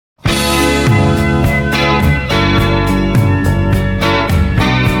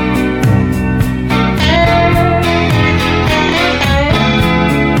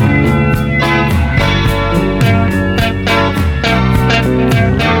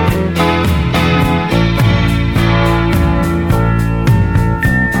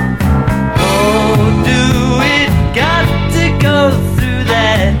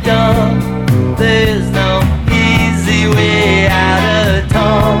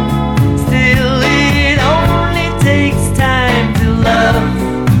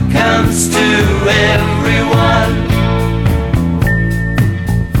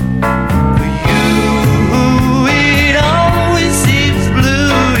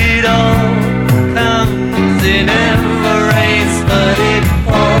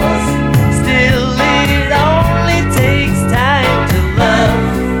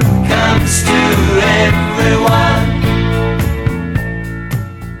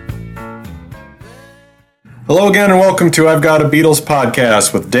Hello again and welcome to I've Got a Beatles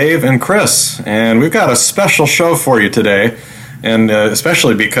podcast with Dave and Chris. And we've got a special show for you today, and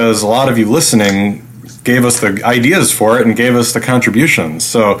especially because a lot of you listening gave us the ideas for it and gave us the contributions.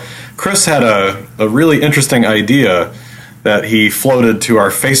 So Chris had a really interesting idea that he floated to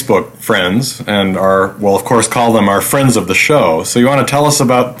our Facebook friends and we'll of course call them our friends of the show. So you want to tell us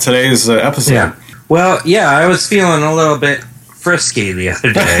about today's episode? Yeah. Well, I was feeling a little bit frisky the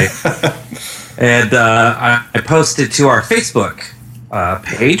other day. And I posted to our Facebook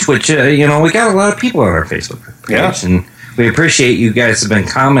page, which, we got a lot of people on our Facebook page. Yeah. And we appreciate you guys have been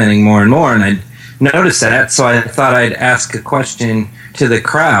commenting more and more. And I noticed that, so I thought I'd ask a question to the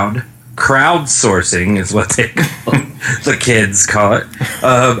crowd. Crowdsourcing is what the kids call it.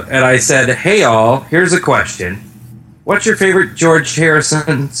 And I said, hey, all, here's a question. What's your favorite George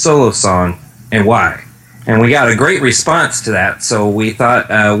Harrison solo song and why? And we got a great response to that, so we thought,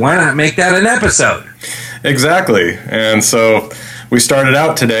 why not make that an episode? Exactly. And so we started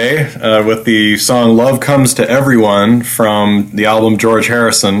out today with the song Love Comes to Everyone from the album George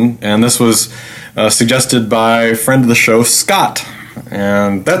Harrison, and this was suggested by a friend of the show, Scott.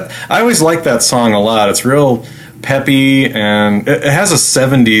 And I always like that song a lot. It's real peppy, and it has a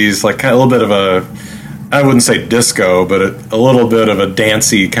 70s, like kind of a little bit of a, I wouldn't say disco, but a little bit of a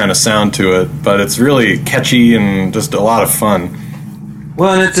dancey kind of sound to it. But it's really catchy and just a lot of fun.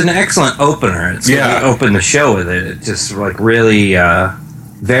 Well, and it's an excellent opener. It's when you open the show with it. It's just like really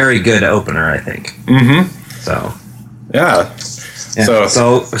very good opener, I think. Mm-hmm. So, yeah.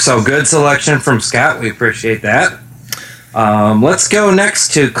 So good selection from Scott. We appreciate that. Let's go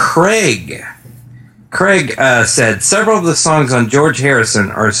next to Craig. Craig said, several of the songs on George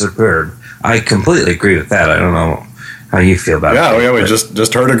Harrison are superb. I completely agree with that. I don't know how you feel about it. Yeah, we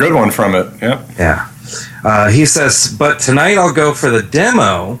just heard a good one from it. Yep. Yeah. He says, but tonight I'll go for the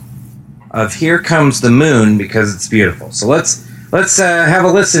demo of Here Comes the Moon because it's beautiful. So let's have a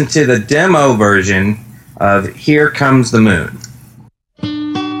listen to the demo version of Here Comes the Moon.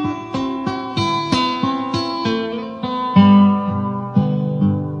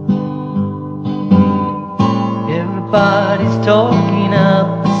 Everybody's talking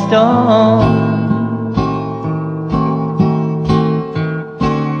up the storm.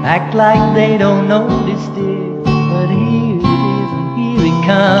 Act like they don't notice it, but here it is, and here it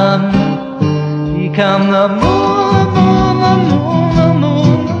comes. Here come the moon, the moon, the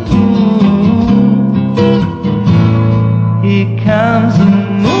moon, the moon. Here comes the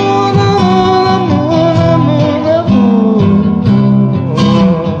moon, the moon, the moon, the moon.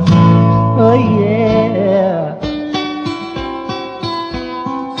 Oh yeah.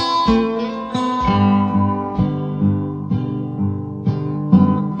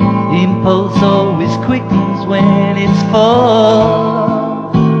 Impulse always quickens when it's full.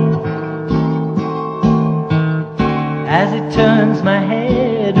 As it turns my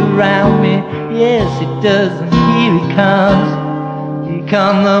head around me, yes it does, and here it comes. Here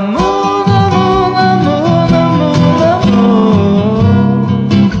come the moon, the moon, the moon, the moon,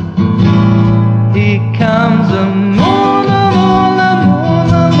 the moon. Here comes the moon, the moon, the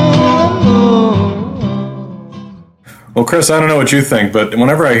moon, the moon. Well, Chris, I don't know what you think, but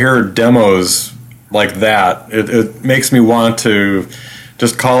whenever I hear demos like that, it makes me want to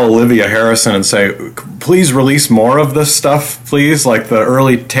just call Olivia Harrison and say, please release more of this stuff, please, like the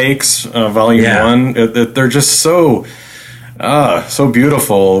early takes, Volume 1. They're just so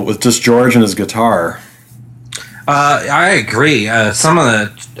beautiful with just George and his guitar. I agree. Some of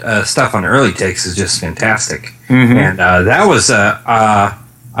the stuff on early takes is just fantastic. Mm-hmm. And that was, I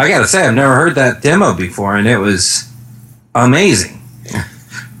gotta say, I've never heard that demo before, and it was amazing.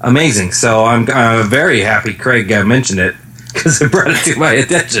 Amazing. So I'm very happy Craig mentioned it because it brought it to my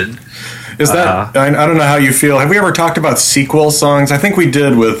attention. Is that, I don't know how you feel. Have we ever talked about sequel songs? I think we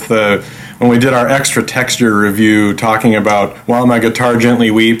did with when we did our extra texture review talking about While My Guitar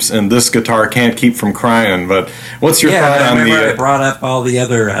Gently Weeps and This Guitar Can't Keep From Crying. But what's your thought on the... I brought up all the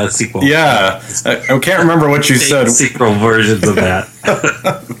other sequels. Yeah. I can't remember what you said. Sequel versions of that.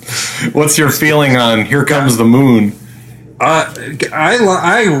 What's your feeling on Here Comes the Moon?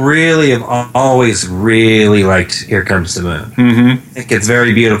 I really have always really liked Here Comes the Moon. Mm-hmm. I think it's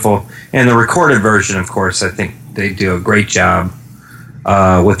very beautiful. And the recorded version, of course, I think they do a great job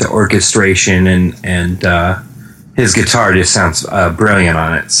with the orchestration, and his guitar just sounds brilliant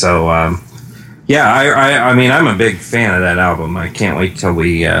on it. So, I mean, I'm a big fan of that album. I can't wait till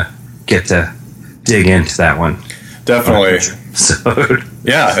we get to dig into that one. Definitely. So,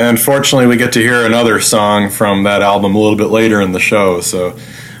 yeah, and fortunately we get to hear another song from that album a little bit later in the show. So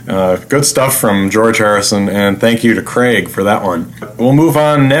Good stuff from George Harrison, and thank you to Craig for that one. We'll move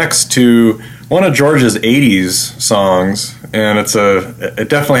on next to one of George's 80s songs, and it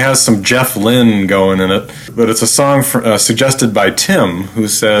definitely has some Jeff Lynne going in it, but it's a song suggested by Tim, who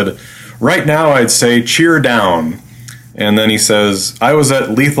said, "Right now I'd say cheer down." And then he says, "I was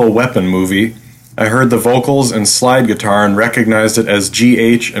at Lethal Weapon movie. I heard the vocals and slide guitar and recognized it as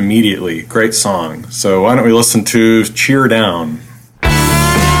GH immediately. Great song." So why don't we listen to Cheer Down?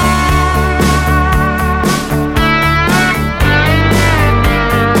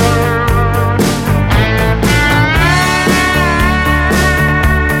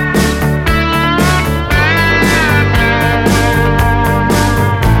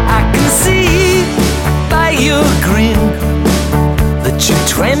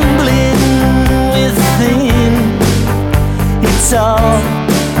 Trembling within, it's all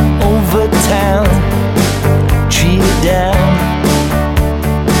over town. Cheer down,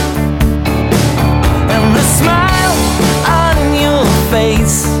 and the smile on your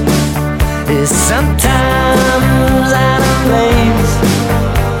face is sometimes out of place.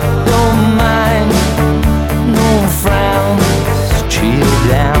 Don't mind, no frowns. Cheer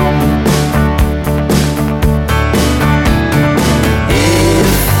down.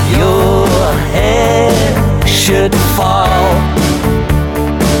 Should fall,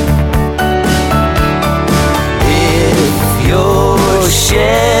 if your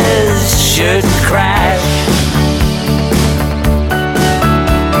shares should crash,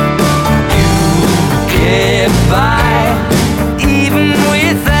 you get by even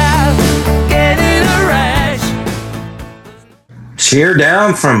without getting a rash. Cheer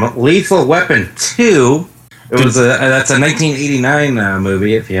Down from Lethal Weapon 2. That's a 1989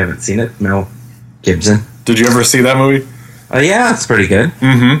 movie, if you haven't seen it. Mel Gibson. Did you ever see that movie? Yeah, it's pretty good.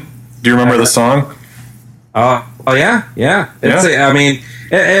 Mm-hmm. Do you remember the song? Oh yeah.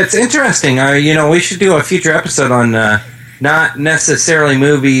 It's interesting. We should do a future episode on not necessarily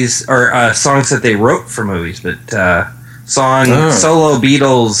movies or songs that they wrote for movies, but solo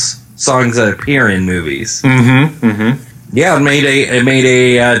Beatles songs that appear in movies. Mm-hmm. Mm-hmm. Yeah, it made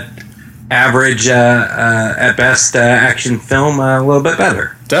a average at best action film a little bit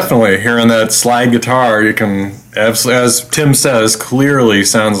better. Definitely. Hearing that slide guitar, you can absolutely, as Tim says, clearly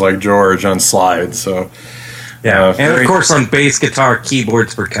sounds like George on slide. So, yeah. And of course, on bass guitar,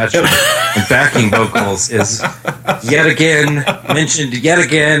 keyboards, percussion, and backing vocals is yet again mentioned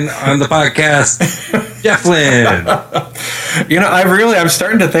on the podcast, Jeff Lynne. I'm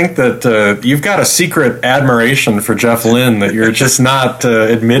starting to think that you've got a secret admiration for Jeff Lynne that you're just not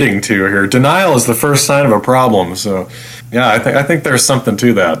admitting to here. Denial is the first sign of a problem. So, yeah, I think there's something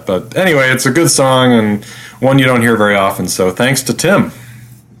to that. But anyway, it's a good song and one you don't hear very often. So thanks to Tim.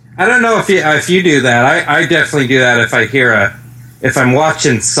 I don't know if you do that. I definitely do that if I'm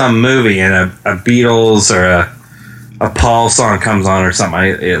watching some movie and a Beatles or a Paul song comes on or something.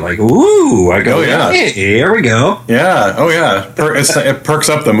 I go, oh, yeah. Hey, here we go. Yeah, oh yeah. It perks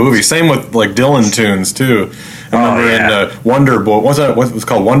up the movie. Same with like Dylan tunes too. I remember in Wonder Boy, what was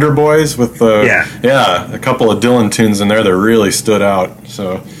called Wonder Boys with a couple of Dylan tunes in there that really stood out.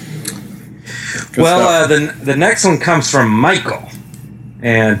 So, the next one comes from Michael,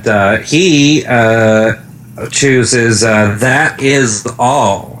 and he chooses "That Is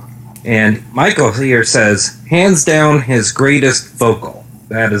All," and Michael here says, hands down, his greatest vocal.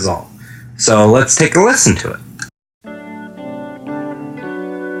 That is all. So let's take a listen to it.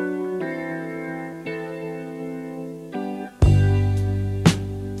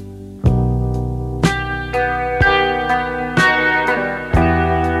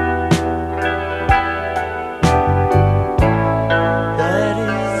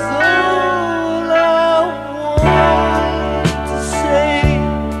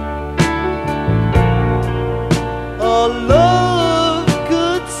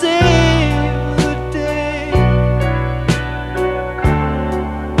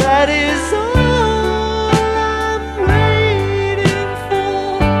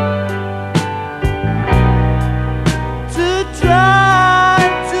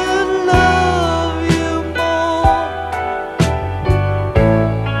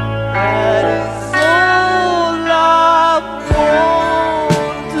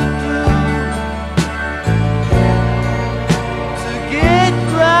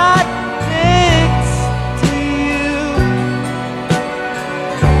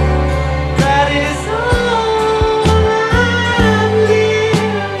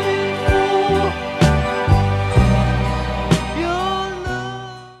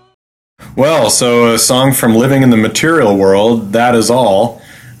 Well, so a song from Living in the Material World, That Is All.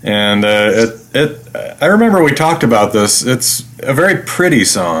 And I remember we talked about this. It's a very pretty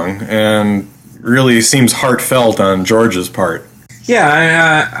song and really seems heartfelt on George's part.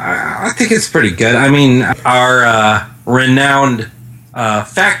 Yeah, I think it's pretty good. I mean, our renowned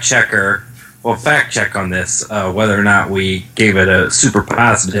fact checker will fact check on this, whether or not we gave it a super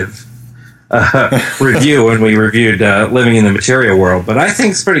positive review when we reviewed Living in the Material World. But I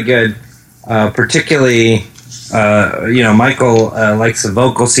think it's pretty good, particularly, Michael likes the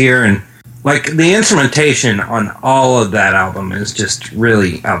vocals here, and like the instrumentation on all of that album is just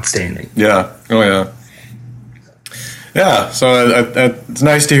really outstanding. Yeah. Oh, yeah. Yeah, so it's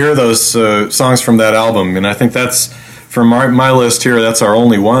nice to hear those songs from that album, and I think that's, from my list here, that's our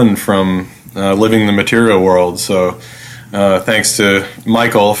only one from Living the Material World, so thanks to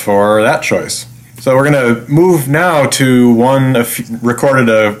Michael for that choice. So we're going to move now to one recorded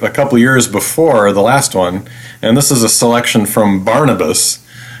a couple years before the last one, and this is a selection from Barnabas,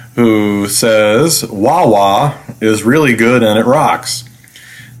 who says, "Wah Wah is really good and it rocks."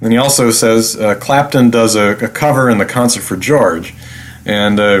 Then he also says Clapton does a cover in the Concert for George,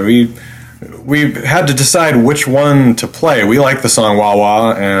 and we had to decide which one to play. We like the song Wah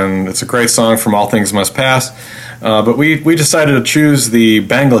Wah, and it's a great song from All Things Must Pass, but we decided to choose the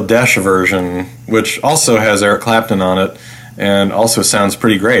Bangladesh version, which also has Eric Clapton on it, and also sounds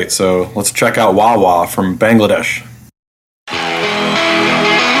pretty great. So let's check out Wah Wah from Bangladesh.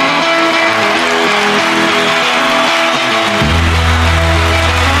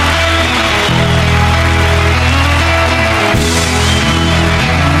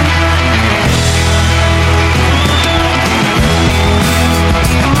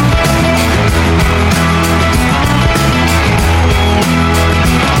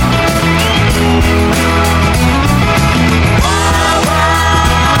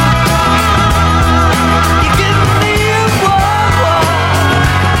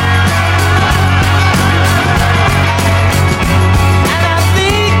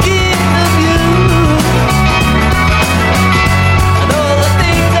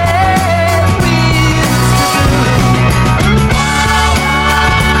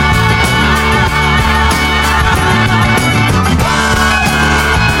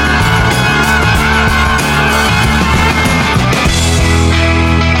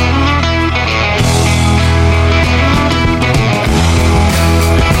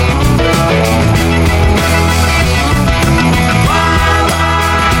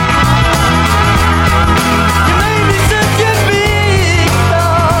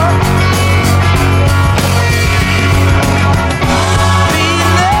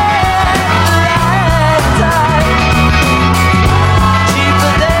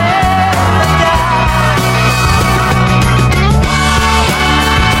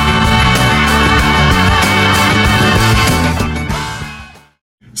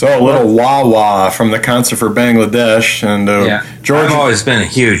 So a little wah wah from the Concert for Bangladesh, and George. I've always been a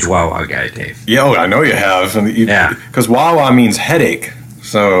huge wah wah guy, Dave. Yeah, I know you have. Because wah wah means headache.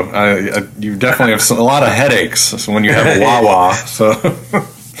 So you definitely have a lot of headaches when you have a wah wah. So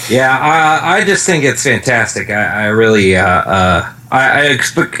yeah, I just think it's fantastic. I really,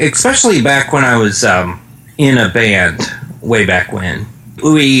 especially back when I was in a band way back when,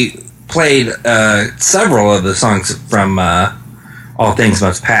 we played several of the songs from All Things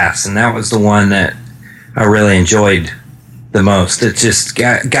Must Pass, and that was the one that I really enjoyed the most. It just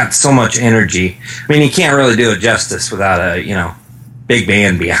got so much energy. I mean, you can't really do it justice without a big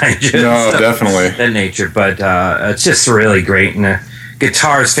band behind you. No, definitely that nature. But it's just really great, and the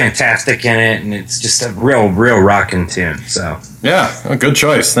guitar is fantastic in it, and it's just a real rocking tune. So yeah, a good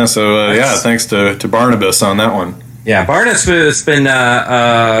choice. So thanks to Barnabas on that one. Yeah, Barnabas has been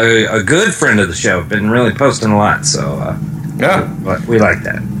a good friend of the show. Been really posting a lot. So but we like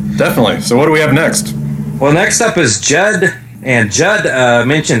that. Definitely. So what do we have next? Well, next up is Judd, and Judd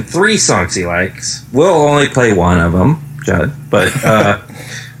mentioned 3 songs he likes. We'll only play one of them, Judd, but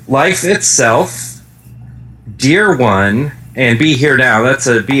Life Itself, Dear One, and Be Here Now.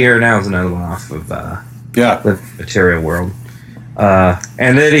 Be Here Now is another one off of the Material World.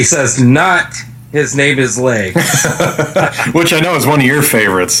 And then he says, not His Name Is Legs. Which I know is one of your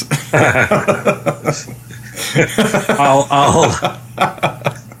favorites. I'll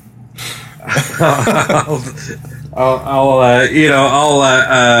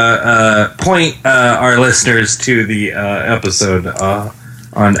point our listeners to the episode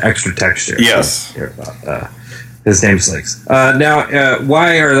on Extra Texture. Yes. About His Name's Legs. Now,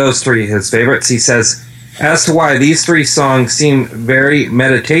 why are those 3 his favorites? He says, as to why these 3 songs seem very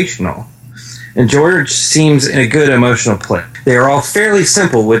meditational, and George seems in a good emotional place. They are all fairly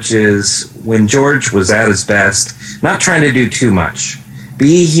simple, which is when George was at his best, not trying to do too much.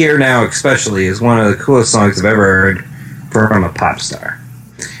 Be Here Now especially is one of the coolest songs I've ever heard from a pop star.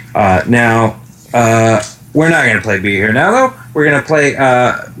 Now, we're not going to play Be Here Now, though. We're going to play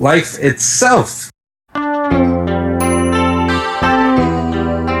Life Itself.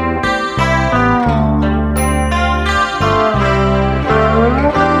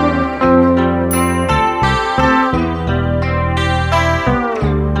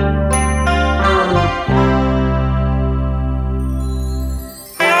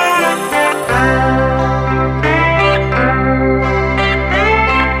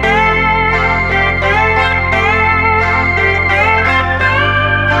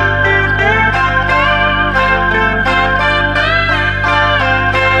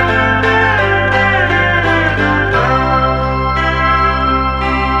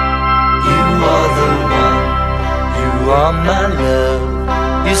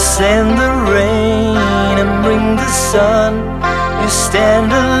 Send the rain and bring the sun. You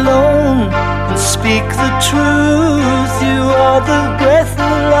stand alone and speak the truth. You are the breath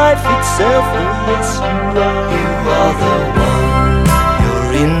of life itself. Oh yes, you are. You are the one.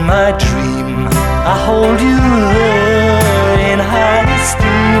 You're in my dream. I hold you there in high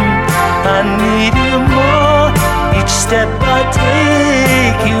esteem. I need you more each step I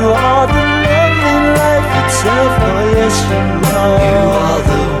take. You are the love in life itself. Oh yes, you are. You are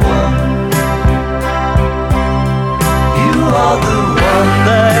the You are the one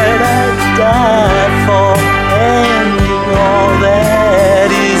that I died for, and you're all that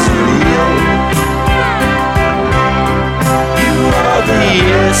is real. You are the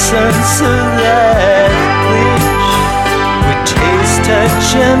essence of that which we taste, touch,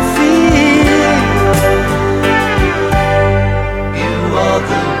 and feel. You are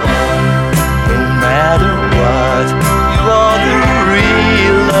the one, no matter what. You are the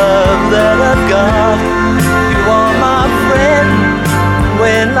real love that I've got. You are my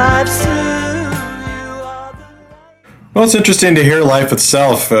when life's through, you are the Well, it's interesting to hear Life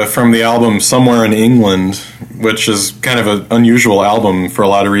Itself from the album Somewhere in England, which is kind of an unusual album for a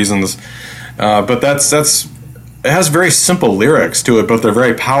lot of reasons. But that's it has very simple lyrics to it, but they're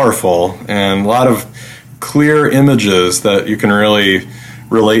very powerful and a lot of clear images that you can really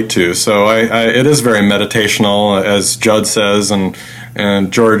relate to. So it is very meditational, as Judd says, and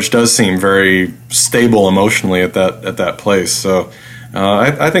George does seem very stable emotionally at that place. So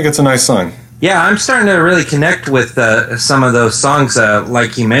I think it's a nice song. Yeah, I'm starting to really connect with some of those songs,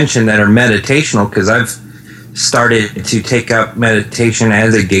 like you mentioned, that are meditational, because I've started to take up meditation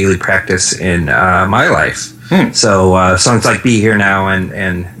as a daily practice in my life. So songs like Be Here Now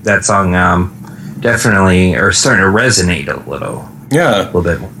and that song definitely are starting to resonate a little. Yeah. A little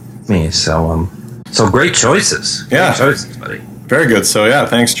bit with me. So great choices. Yeah. Great choices, buddy. Very good. So, yeah,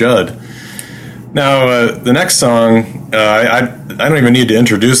 thanks, Judd. Now, the next song, I don't even need to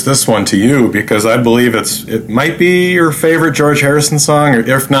introduce this one to you, because I believe it might be your favorite George Harrison song, or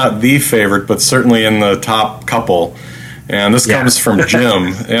if not the favorite, but certainly in the top couple. And this comes from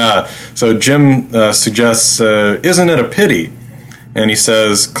Jim. Yeah. So Jim suggests, Isn't It a Pity? And he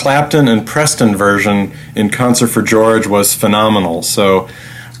says, Clapton and Preston version in Concert for George was phenomenal. So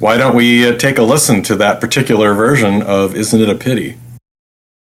why don't we take a listen to that particular version of Isn't It a Pity?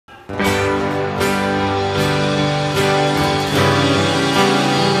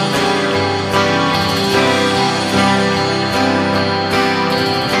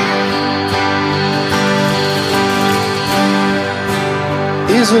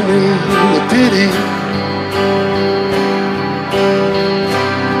 Isn't it a pity?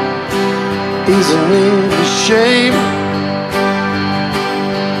 Isn't it a shame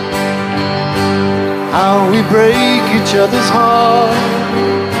how we break each other's heart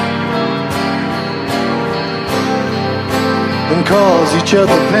and cause each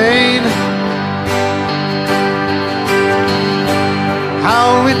other pain?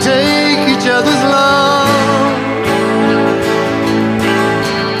 How we take each other's love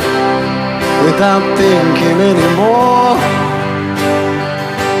without thinking anymore,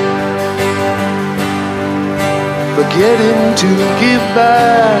 forgetting to give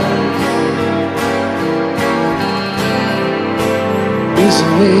back.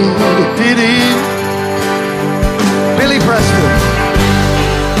 Isn't it a pity? Billy Preston.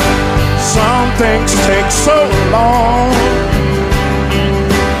 Some things take so long,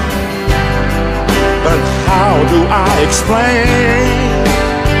 but how do I explain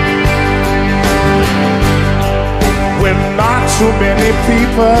when not too many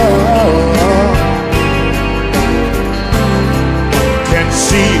people can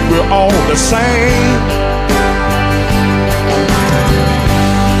see we're all the same?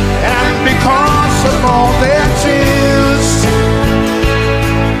 And because of all their tears,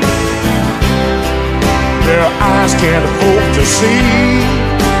 see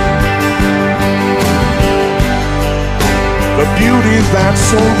the beauty that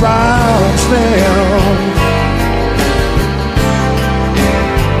surrounds them.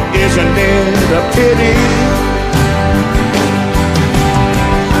 Isn't it a pity?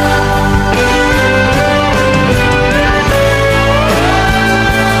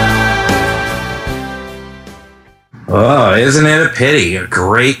 Oh, isn't it a pity? A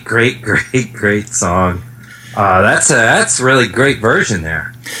great, great, great, great song. That's a really great version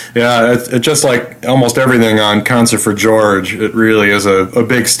there. Yeah, it's just like almost everything on Concert for George. It really is a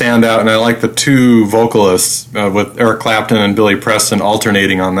big standout, and I like the two vocalists with Eric Clapton and Billy Preston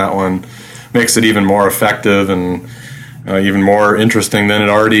alternating on that one. Makes it even more effective and even more interesting than it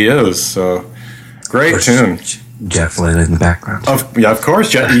already is. So, great tune. Jeff Lynne in the background. Of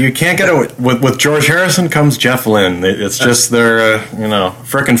course. You can't get it with George Harrison comes Jeff Lynne. It's just their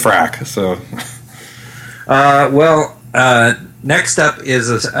frickin' frack. So, next up is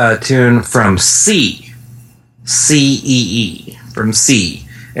a tune from C E E from C,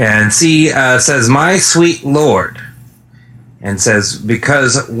 and C says, "My Sweet Lord," and says,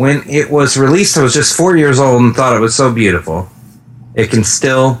 because when it was released, I was just 4 years old and thought it was so beautiful. It can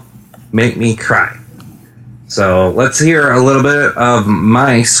still make me cry. So let's hear a little bit of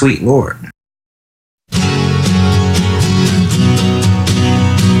My Sweet Lord.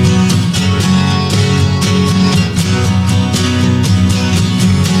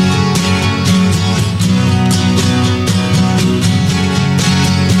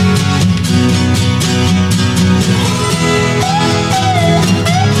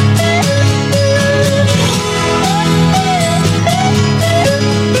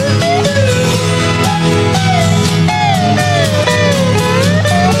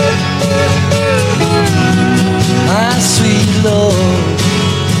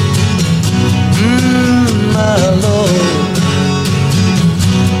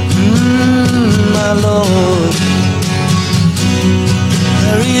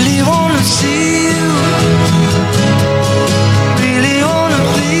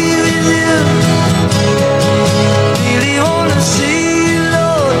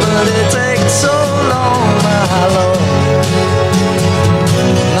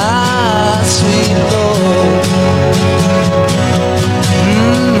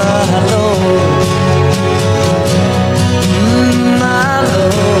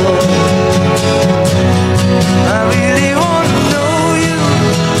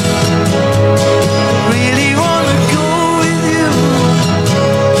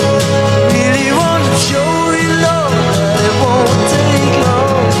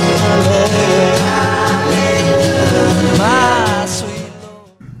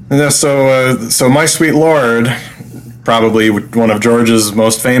 So My Sweet Lord, probably one of George's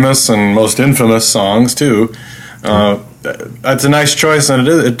most famous and most infamous songs too. It's a nice choice, and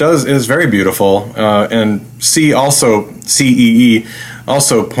it is very beautiful. And CEE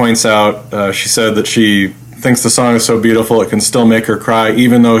also points out. She said that she thinks the song is so beautiful it can still make her cry,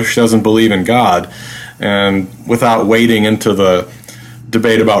 even though she doesn't believe in God. And without wading into the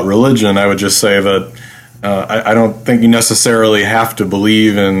debate about religion, I would just say that. I don't think you necessarily have to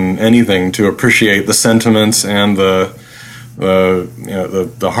believe in anything to appreciate the sentiments and the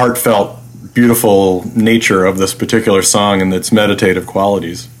heartfelt, beautiful nature of this particular song and its meditative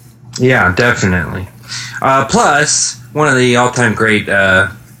qualities. Yeah, definitely. Plus, one of the all-time great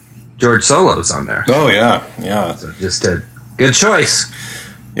George solos on there. Oh yeah. So just a good choice.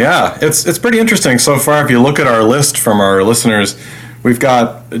 Yeah, it's pretty interesting so far. If you look at our list from our listeners, we've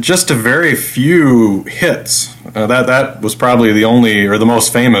got just a very few hits. That was probably the only or the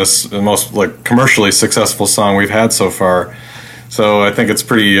most famous, the most commercially successful song we've had so far. So I think it's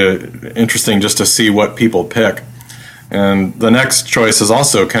pretty interesting just to see what people pick. And the next choice is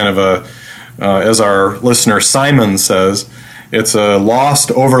also kind of as our listener Simon says, it's a lost,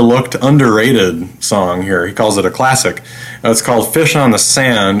 overlooked, underrated song here. He calls it a classic. It's called Fish on the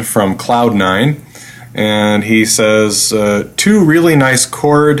Sand from Cloud Nine. And he says, two really nice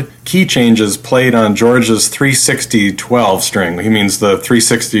chord key changes played on George's 360 12 string. He means the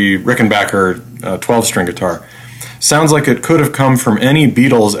 360 Rickenbacker 12-string guitar. Sounds like it could have come from any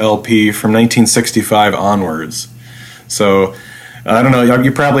Beatles LP from 1965 onwards. So, I don't know,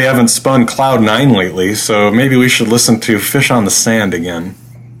 you probably haven't spun Cloud 9 lately, so maybe we should listen to Fish on the Sand again.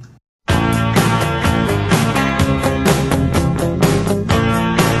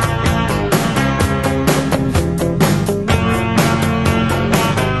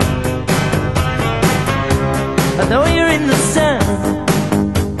 I know you're in the sun.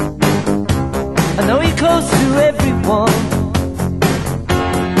 I know you're close to everyone.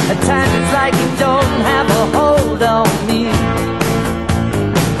 At times it's like you don't have a hold on me.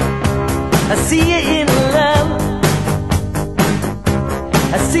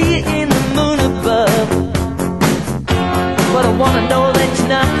 see you in the moon above, but I wanna know that you're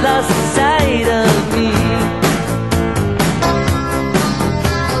not lost sight of me.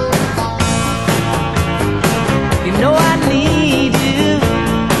 You know I need you,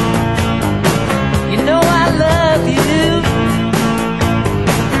 you know I love you.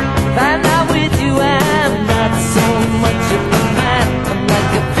 If I'm not with you, I'm not so much of a man. I'm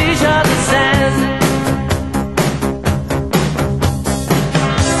like a fish on the sand.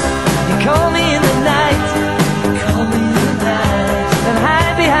 You call me in the night, call me in the night, and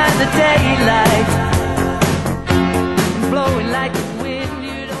hide behind the daylight. I'm blowing like the wind,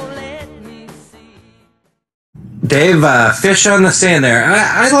 you don't let me see. Dave, Fish on the Sand there.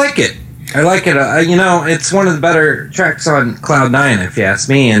 I like it. I like it. You know, it's one of the better tracks on Cloud9, if you ask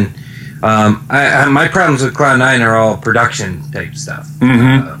me. And my problems with Cloud9 are all production type stuff.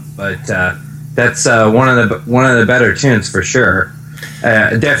 But that's one of the better tunes for sure.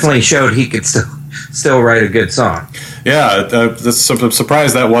 Definitely showed he could still write a good song. Yeah, I'm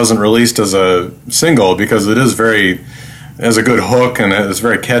surprised that wasn't released as a single, because it is has a good hook and it's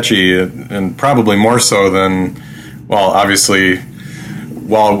very catchy, and probably more so than, well, obviously,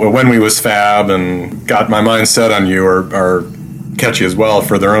 When We Was Fab and Got My Mind Set on You are catchy as well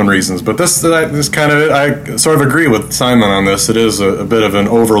for their own reasons. But this kind of it. I sort of agree with Simon on this. It is a bit of an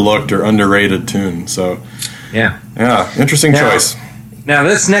overlooked or underrated tune. So yeah, interesting choice. Now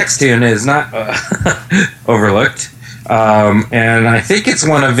this next tune is not overlooked, and I think it's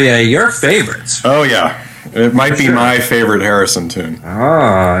one of your favorites. Oh yeah, it might be my favorite Harrison tune.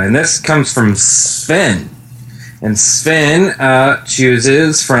 Oh, and this comes from Sven. And Sven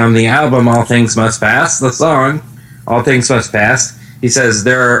chooses from the album All Things Must Pass, the song All Things Must Pass. He says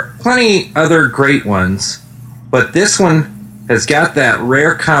there are plenty other great ones, but this one has got that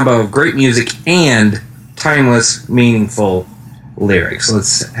rare combo of great music and timeless, meaningful lyrics.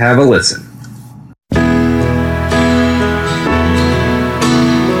 Let's have a listen.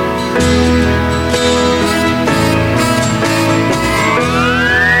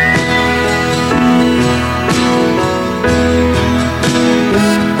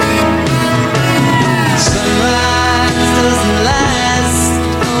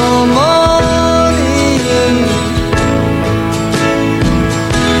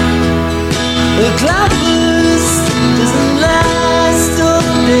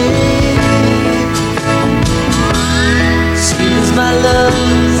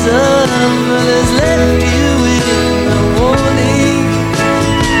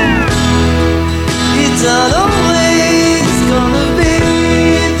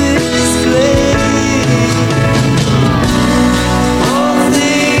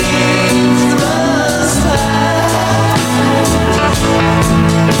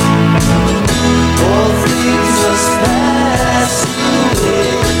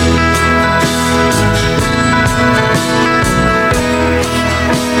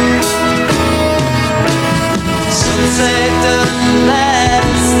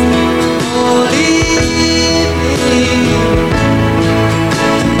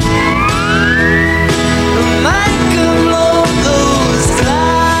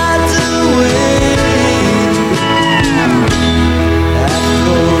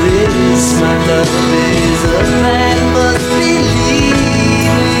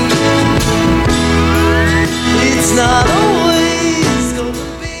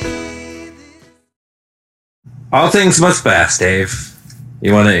 All Things Must Pass, Dave.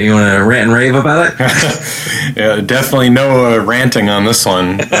 You want to rant and rave about it? Yeah, definitely no ranting on this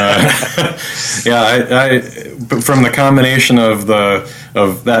one. I from the combination of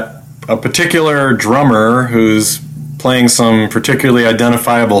a particular drummer who's playing some particularly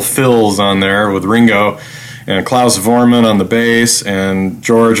identifiable fills on there with Ringo, and Klaus Vormann on the bass, and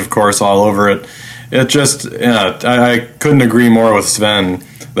George, of course, all over it. It just, I couldn't agree more with Sven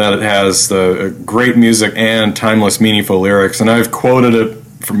that it has the great music and timeless, meaningful lyrics. And I've quoted it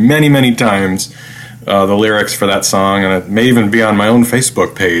for many, many times, the lyrics for that song, and it may even be on my own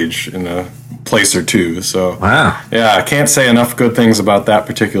Facebook page in a place or two. So, wow. Yeah, I can't say enough good things about that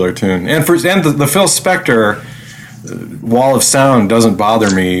particular tune. And the Phil Spector wall of sound doesn't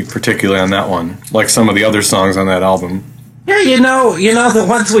bother me particularly on that one, like some of the other songs on that album. Yeah, you know the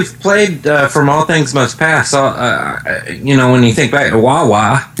ones we've played from All Things Must Pass. When you think back to Wah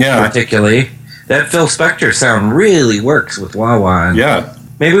Wah, particularly, that Phil Spector sound really works with Wah Wah. Yeah,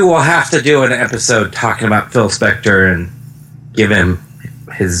 maybe we'll have to do an episode talking about Phil Spector and give him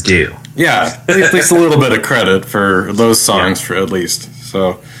his due. Yeah, at least a little bit of credit for those songs, for at least.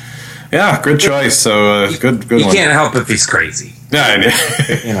 So, yeah, good choice. So good one. You can't help if he's crazy. Yeah,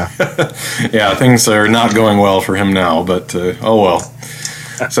 you know. Yeah, things are not going well for him now, but oh well.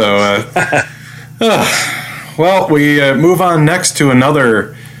 So, well, we move on next to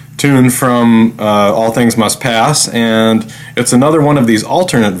another tune from All Things Must Pass, and it's another one of these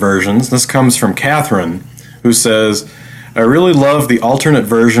alternate versions. This comes from Catherine, who says, I really love the alternate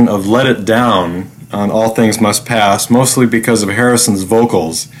version of Let It Down on All Things Must Pass, mostly because of Harrison's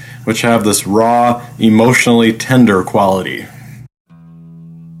vocals, which have this raw, emotionally tender quality.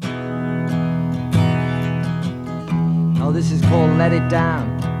 Oh, this is called Let It Down.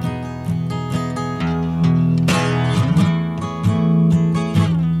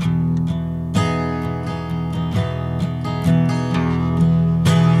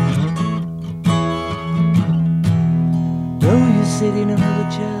 Though you sit in another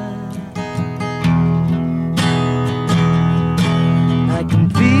chair, I can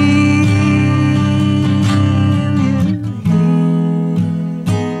feel you here,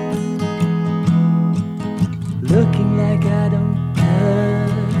 looking like I don't care.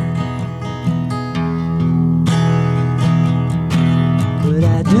 But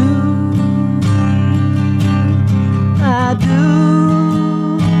I do,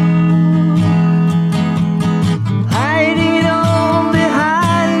 hiding it all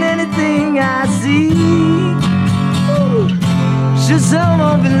behind anything I see. Should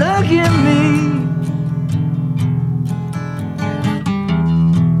someone be looking at me?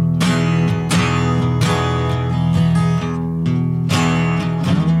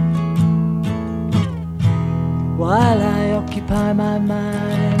 While I occupy my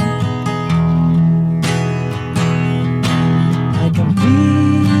mind, I can feel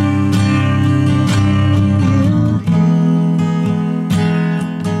you here.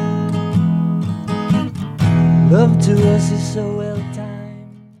 Love to us is so well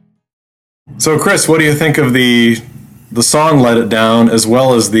timed. So, Chris, what do you think of the song Let It Down as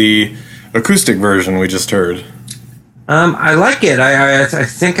well as the acoustic version we just heard? I like it. I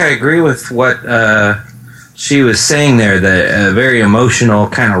think I agree with what she was saying there. The very emotional,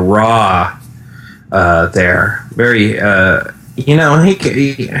 kind of raw there. Very, he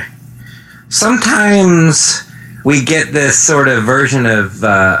sometimes we get this sort of version of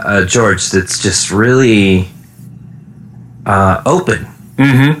George that's just really open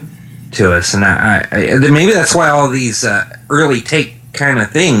to us, and I maybe that's why all these early take kind of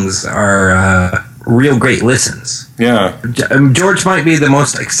things are real great listens. Yeah, George might be the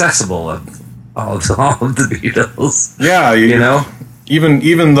most accessible of all of the Beatles. Yeah, you know,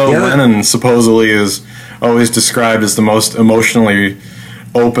 even though Lennon supposedly is always described as the most emotionally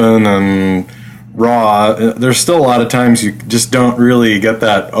open and raw, there's still a lot of times you just don't really get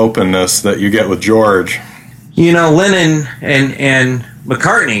that openness that you get with George. You know, Lennon and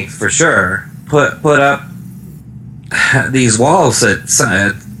McCartney for sure put up these walls at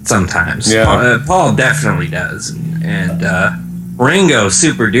sometimes. Yeah. Paul definitely does, and Ringo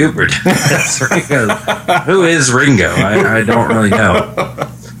super duper does. Ringo, who is Ringo? I don't really know.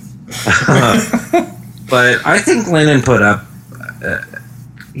 But I think Lennon put up,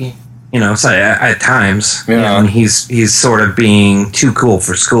 so at times, yeah. He's sort of being too cool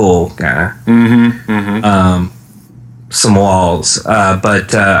for school, kind of. Some walls,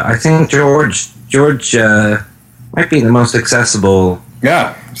 but I think George might be the most accessible.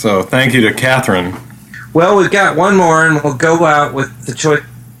 Yeah. So thank you to Catherine. Well, we've got one more, and we'll go out with the choice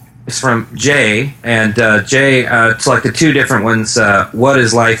from Jay. And Jay selected two different ones, What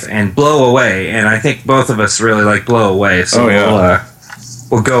Is Life and Blow Away. And I think both of us really like Blow Away. So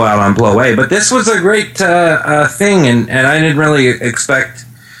we'll go out on Blow Away. But this was a great thing, and I didn't really expect...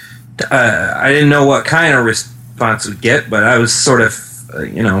 I didn't know what kind of response we'd get, but I was sort of,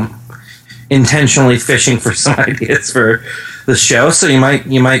 intentionally fishing for some ideas for the show. So you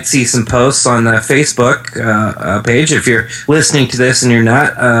might see some posts on the Facebook page. If you're listening to this and you're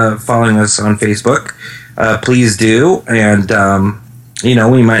not following us on Facebook, please do. And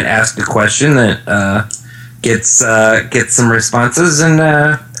we might ask a question that gets some responses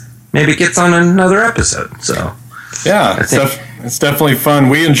and maybe gets on another episode. So yeah, it's definitely fun.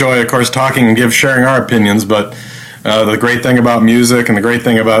 We enjoy, of course, talking and sharing our opinions, but the great thing about music and the great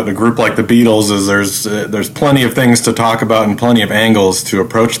thing about a group like the Beatles is there's plenty of things to talk about and plenty of angles to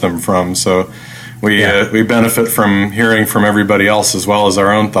approach them from. So we benefit from hearing from everybody else as well as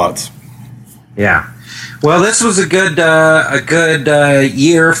our own thoughts. Yeah. Well, this was a good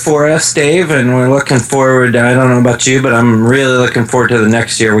year for us, Dave, and we're looking forward. I don't know about you, but I'm really looking forward to the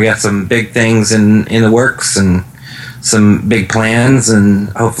next year. We got some big things in the works and some big plans, and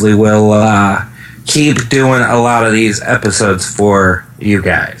hopefully we'll keep doing a lot of these episodes for you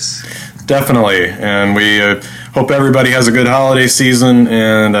guys. Definitely, and we hope everybody has a good holiday season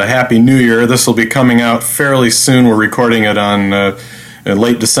and a happy new year. This will be coming out fairly soon. We're recording it on in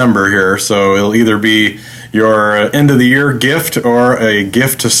late December here. So it'll either be your end of the year gift or a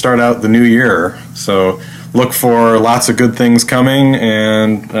gift to start out the new year. So look for lots of good things coming,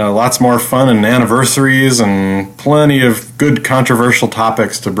 and lots more fun and anniversaries and plenty of good controversial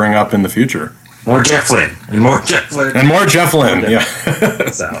topics to bring up in the future. More Jeff Lynne. And more Jeff Lynne. And more Jeff Lynne, yeah.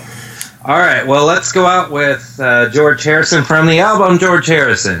 So, all right, well, let's go out with George Harrison from the album George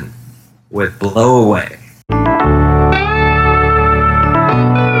Harrison with Blow Away.